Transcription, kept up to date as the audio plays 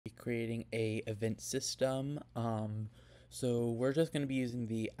creating a event system. So we're just going to be using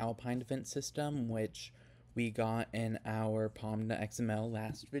the Alpine event system, which we got in our pom.xml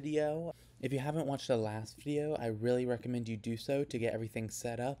last video. If you haven't watched the last video, I really recommend you do so to get everything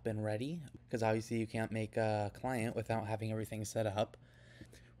set up and ready, because obviously you can't make a client without having everything set up.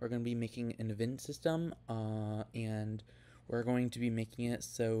 We're going to be making an event system, and we're going to be making it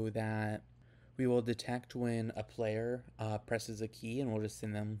so that we will detect when a player presses a key, and we'll just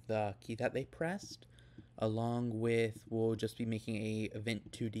send them the key that they pressed. Along with, we'll just be making a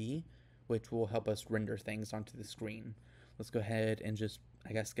event 2D, which will help us render things onto the screen. Let's go ahead and just,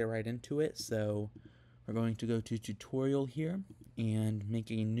 I guess, get right into it. So we're going to go to tutorial here and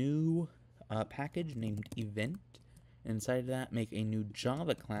make a new package named event. Inside of that, make a new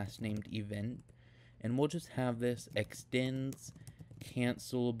Java class named event, and we'll just have this extends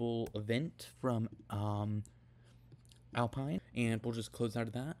cancelable event from Alpine, and we'll just close out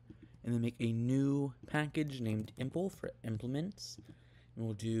of that, and then make a new package named impl for implements, and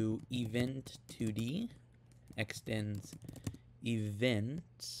we'll do event 2D extends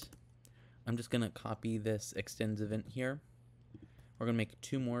event. I'm just gonna copy this extends event here. We're gonna make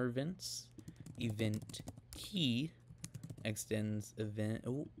two more events, event key extends event,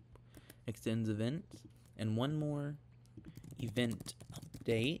 and one more, event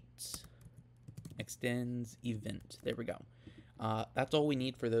update extends event. There we go. That's all we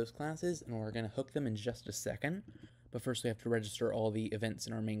need for those classes, and we're going to hook them in just a second. But first we have to register all the events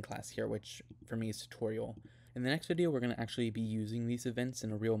in our main class here, which for me is tutorial. In the next video, we're going to actually be using these events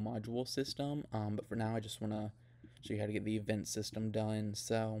in a real module system, but for now I just want to show you how to get the event system done.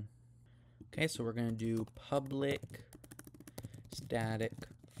 So, okay, so we're going to do public static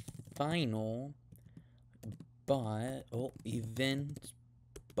final event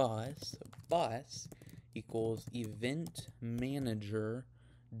bus. Bus equals event manager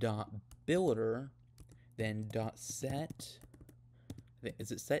dot builder, then dot set.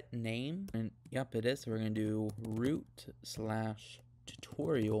 Is it set name? And yep, it is. So we're gonna do root slash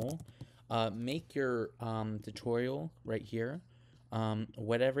tutorial. Make your tutorial right here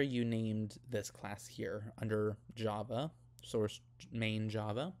whatever you named this class here under Java, source main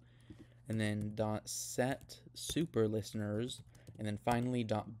Java, and then dot set super listeners, and then finally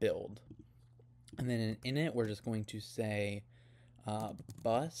dot build. And then in it, we're just going to say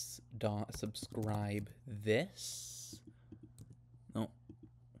bus dot subscribe this. No,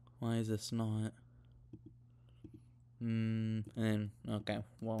 why is this not? And then, okay,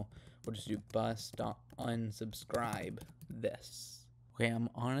 well, we'll just do bus dot unsubscribe this. Okay, I'm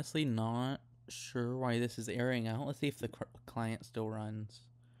honestly not sure why this is erroring out. Let's see if the client still runs.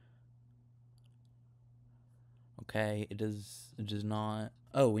 Okay, it does not.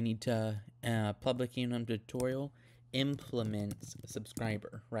 Oh, we need to public enum tutorial implements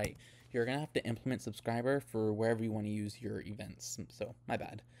subscriber. Right, you're gonna have to implement subscriber for wherever you want to use your events. So my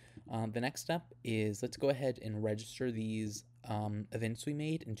bad. The next step is, let's go ahead and register these events we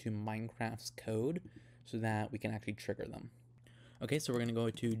made into Minecraft's code so that we can actually trigger them. Okay, so we're gonna go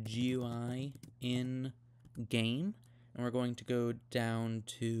to GUI in game, and we're going to go down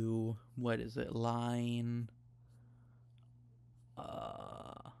to, what is it, line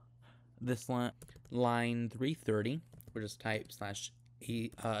this line 330. We'll just type slash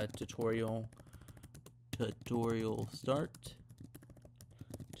tutorial start,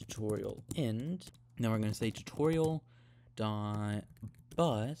 tutorial end. Now we're going to say tutorial dot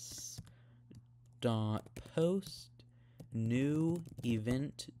bus dot post new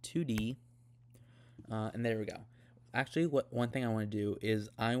event 2D, and there we go. Actually, one thing I want to do is,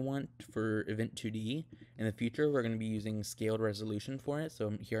 I want for event 2D in the future, we're going to be using scaled resolution for it.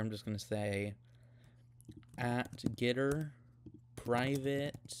 So here I'm just going to say at getter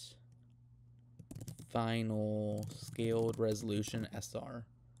private final scaled resolution SR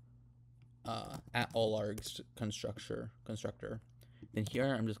at all args constructor. Then here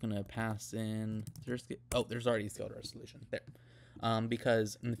I'm just going to pass in, there's already scaled resolution there.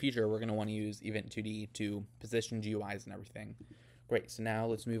 Because in the future, we're going to want to use event 2D to position GUIs and everything. Great, so now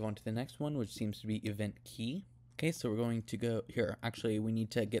let's move on to the next one, which seems to be event key. Okay, so we're going to go here. Actually, we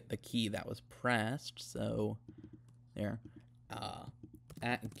need to get the key that was pressed. So there,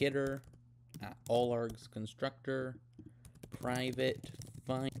 at getter, at all args constructor, private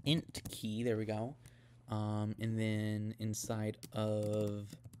find int key. There we go. And then inside of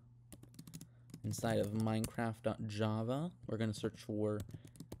Minecraft.java, we're going to search for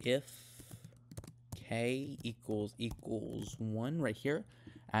if k equals 1 right here.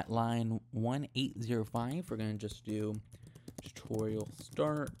 At line 1805, we're going to just do tutorial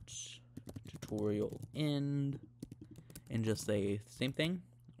start, tutorial end, and just say the same thing.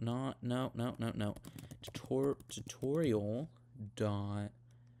 Tutorial dot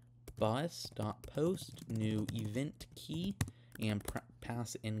bus dot post new event key and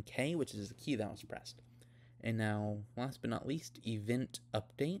pass in K, which is the key that was pressed. And now, last but not least, event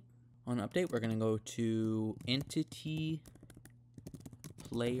update. On update, we're going to go to entity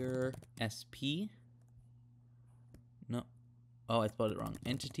player SP. No. Oh, I spelled it wrong.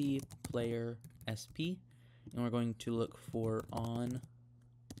 Entity player SP. And we're going to look for on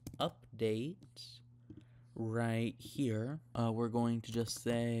update right here. We're going to just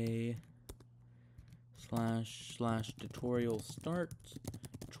say / tutorial start,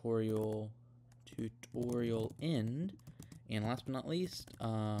 tutorial end, and last but not least,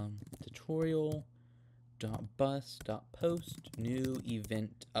 tutorial.bus.post new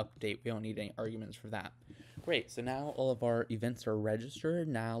event update. We don't need any arguments for that. Great, so now all of our events are registered.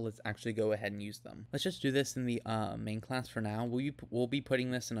 Now let's actually go ahead and use them. Let's just do this in the main class for now. We'll be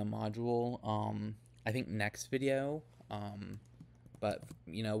putting this in a module, I think next video, but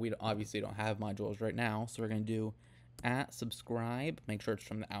you know, we obviously don't have modules right now, so we're going to do @subscribe, make sure it's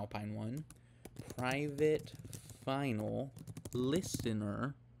from the Alpine one, private final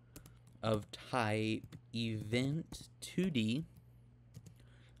listener of type event 2D,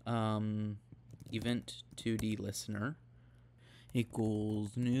 event 2D listener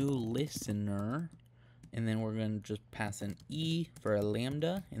equals new listener, and then we're going to just pass an E for a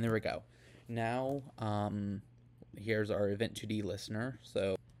lambda, and there we go. Now, here's our event 2D listener.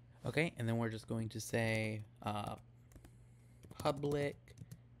 So, okay, and then we're just going to say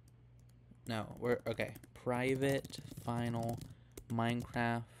private final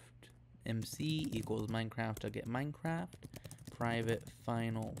Minecraft MC equals Minecraft .get Minecraft. Private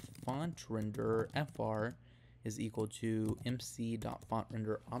final font renderer FR is equal to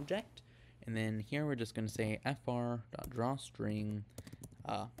mc.fontRenderObject. And then here we're just going to say fr.drawString.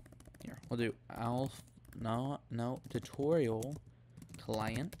 Here we'll do tutorial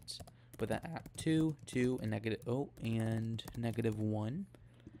client. Put that at 2, 2, and -1.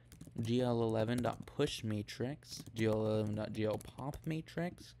 gl11.pushMatrix,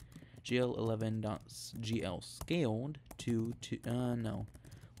 gl11.glPopMatrix, gl11.glScaled to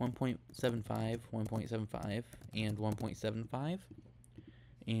 1.75, 1.75, and 1.75.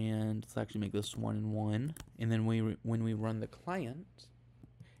 And let's actually make this 1 and 1. And then when we run the client,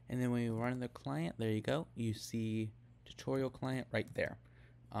 there you go. You see tutorial client right there.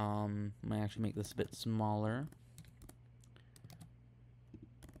 I might actually make this a bit smaller.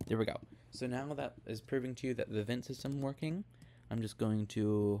 There we go. So now that is proving to you that the event system working. I'm just going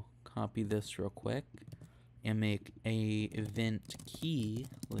to copy this real quick and make a event key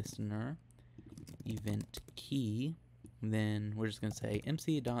listener, event key. Then we're just going to say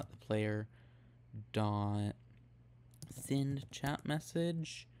mc.theplayer.send chat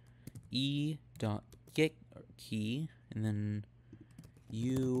message e.get key, and then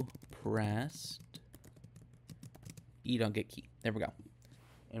you pressed e.get key. There we go.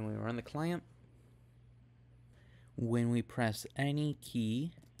 And when we run the client, when we press any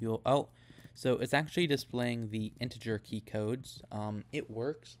key, so it's actually displaying the integer key codes. It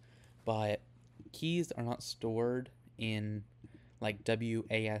works, but keys are not stored in like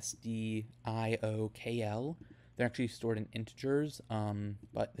WASD-IOKL. They're actually stored in integers,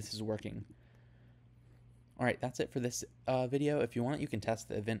 but this is working. Alright, that's it for this video. If you want, you can test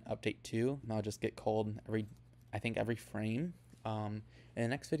the event update too. That'll just get called every frame. In the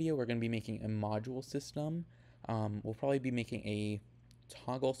next video, we're going to be making a module system. We'll probably be making a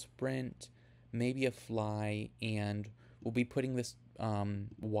toggle sprint, maybe a fly, and we'll be putting this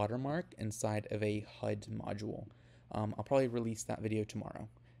watermark inside of a HUD module. I'll probably release that video tomorrow.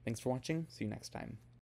 Thanks for watching. See you next time.